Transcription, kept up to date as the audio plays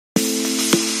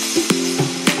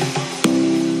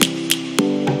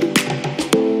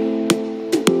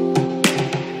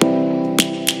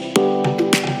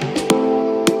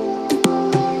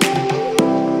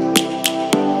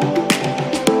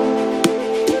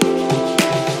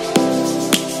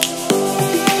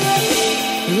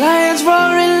Lions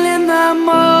roaring in the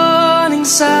morning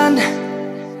sun,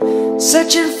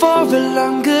 searching for a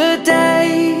longer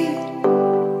day.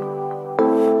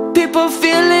 People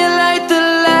feeling like the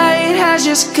light has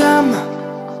just come.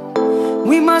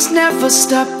 We must never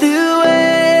stop the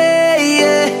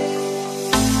way.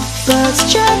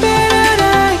 Birds chirping and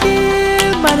I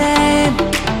hear my name,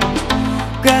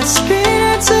 grasping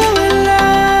into a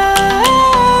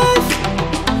life.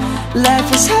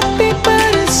 Life is happy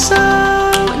but it's so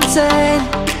insane.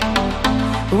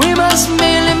 We must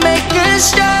merely make a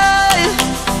start.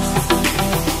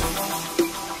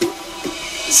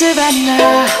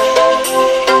 Savannah,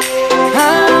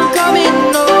 I'm coming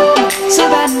home.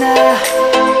 Savannah,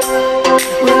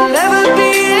 we'll never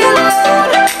be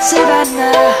alone.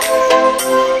 Savannah,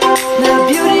 the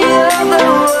beauty of the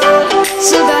world.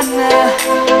 Savannah,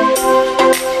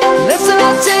 let's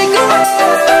all take a walk.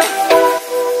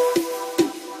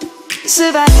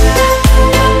 Savannah,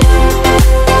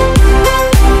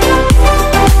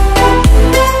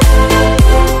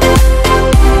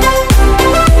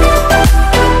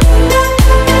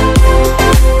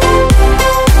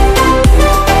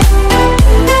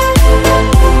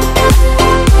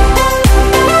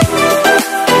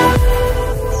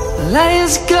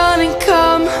 lion's gonna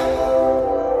come.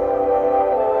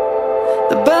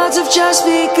 The birds have just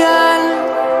begun.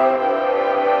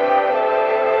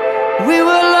 We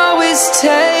will always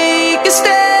take a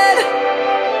stand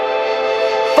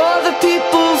for the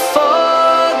people,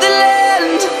 for the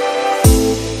land.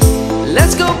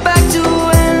 Let's go back to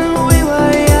when we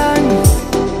were young.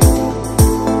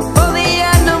 For the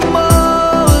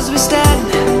animals we stand.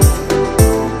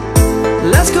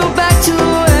 Let's go back to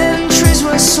when trees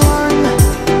were swung,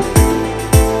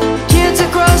 kids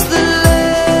across the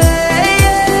land.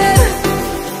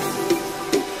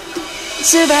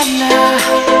 Savannah,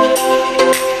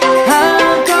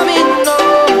 I'm coming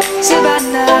home.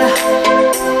 Savannah,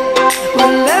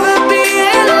 we'll never be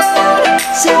alone.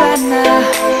 Savannah,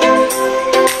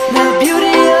 the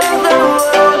beauty of the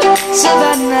world.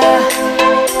 Savannah,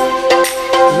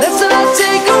 let's all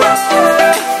take a walk.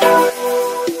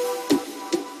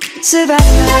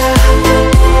 Savannah,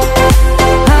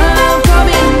 I'm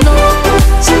coming home.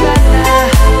 Savannah,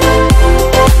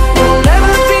 we'll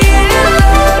never be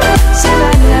alone.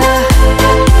 Savannah,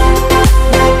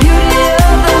 the beauty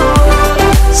of the world.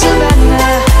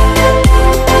 Savannah,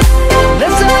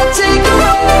 let's all take a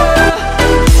walk.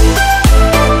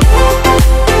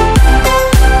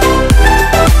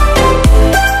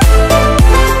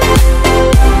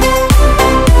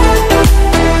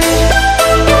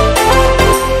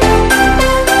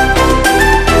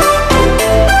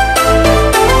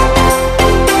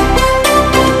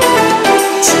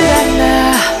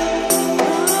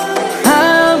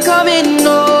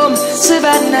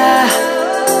 Savannah,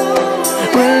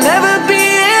 we'll never be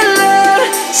alone.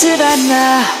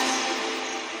 Savannah.